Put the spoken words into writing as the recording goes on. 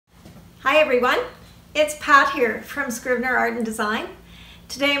Hi everyone, it's Pat here from Scrivener Art and Design.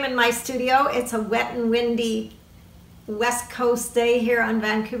 Today I'm in my studio. It's a wet and windy West Coast day here on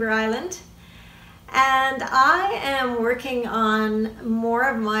Vancouver Island. And I am working on more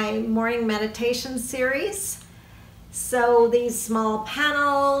of my morning meditation series. So these small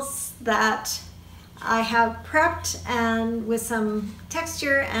panels that I have prepped and with some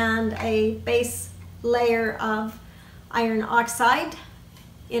texture and a base layer of iron oxide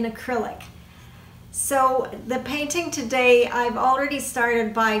in acrylic. So the painting today, I've already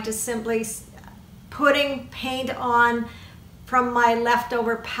started by just simply putting paint on from my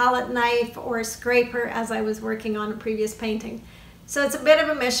leftover palette knife or scraper as I was working on a previous painting. So it's a bit of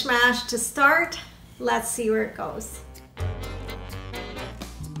a mishmash to start. Let's see where it goes.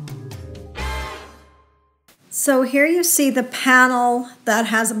 So here you see the panel that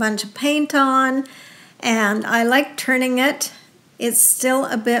has a bunch of paint on, and I like turning it. It's still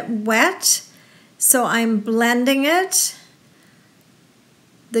a bit wet, so I'm blending it.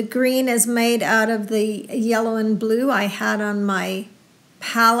 The green is made out of the yellow and blue I had on my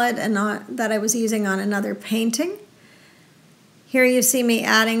palette and that I was using on another painting. Here you see me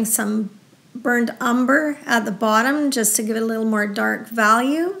adding some burnt umber at the bottom just to give it a little more dark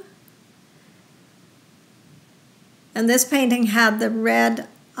value. And this painting had the red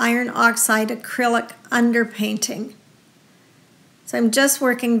iron oxide acrylic underpainting. So I'm just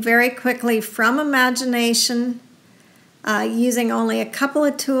working very quickly from imagination, using only a couple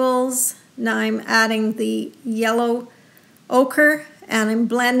of tools. Now I'm adding the yellow ochre and I'm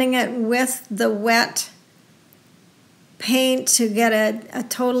blending it with the wet paint to get a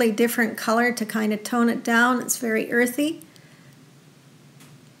totally different color to kind of tone it down. It's very earthy.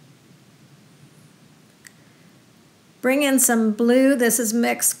 Bring in some blue. This is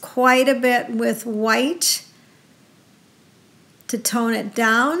mixed quite a bit with white to tone it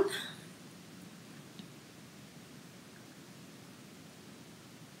down.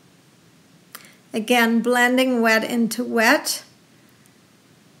 Again, blending wet into wet.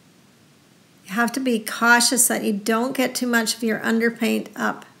 You have to be cautious that you don't get too much of your underpaint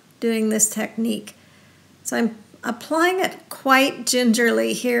up doing this technique. So I'm applying it quite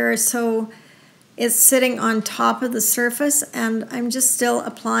gingerly here, so it's sitting on top of the surface, and I'm just still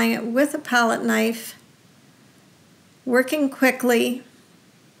applying it with a palette knife, working quickly.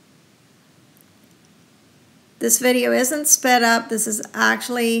 This video isn't sped up. This is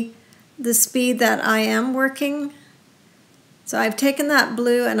actually the speed that I am working. So I've taken that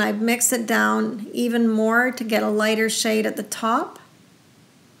blue and I've mixed it down even more to get a lighter shade at the top.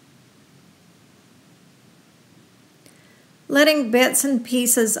 Letting bits and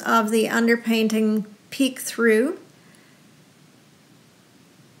pieces of the underpainting peek through.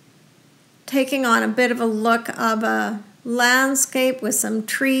 Taking on a bit of a look of a landscape with some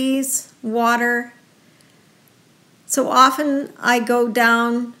trees, water. So often I go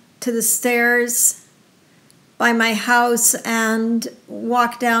down to the stairs by my house and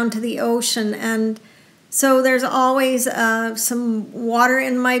walk down to the ocean, and so there's always some water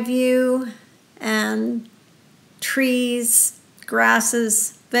in my view and trees,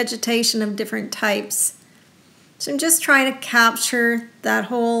 grasses, vegetation of different types. So I'm just trying to capture that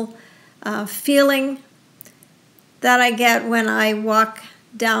whole feeling that I get when I walk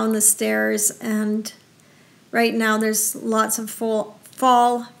down the stairs. And right now there's lots of fall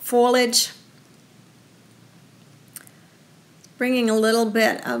foliage. Bringing a little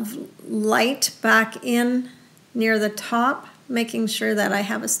bit of light back in near the top, making sure that I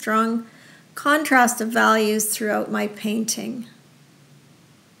have a strong contrast of values throughout my painting.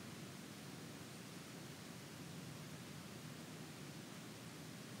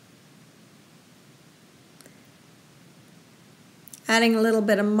 Adding a little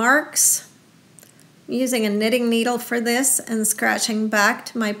bit of marks. I'm using a knitting needle for this and scratching back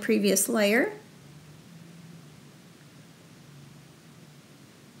to my previous layer.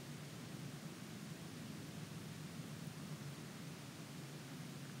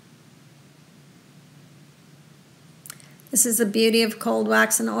 This is the beauty of cold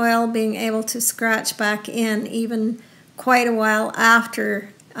wax and oil, being able to scratch back in even quite a while after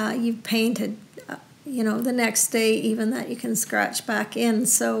you've painted, the next day even, that you can scratch back in.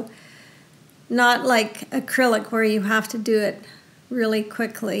 So not like acrylic where you have to do it really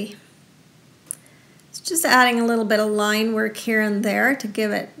quickly. It's just adding a little bit of line work here and there to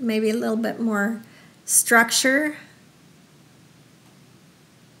give it maybe a little bit more structure.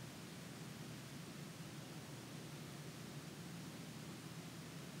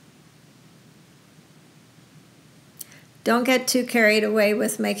 Don't get too carried away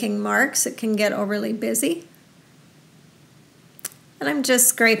with making marks. It can get overly busy. And I'm just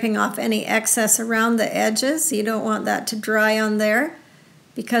scraping off any excess around the edges. You don't want that to dry on there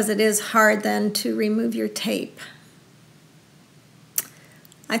because it is hard then to remove your tape.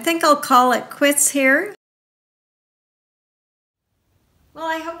 I think I'll call it quits here. Well,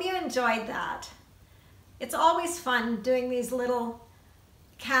 I hope you enjoyed that. It's always fun doing these little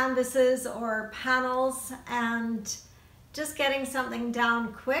canvases or panels and just getting something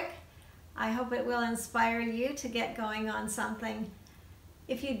down quick. I hope it will inspire you to get going on something.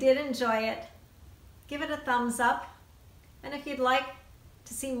 If you did enjoy it, give it a thumbs up. And if you'd like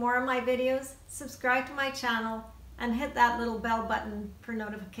to see more of my videos, subscribe to my channel and hit that little bell button for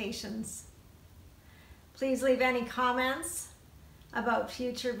notifications. Please leave any comments about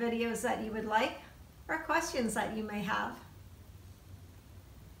future videos that you would like or questions that you may have.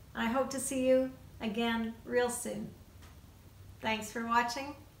 I hope to see you again real soon. Thanks for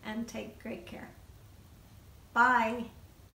watching and take great care. Bye.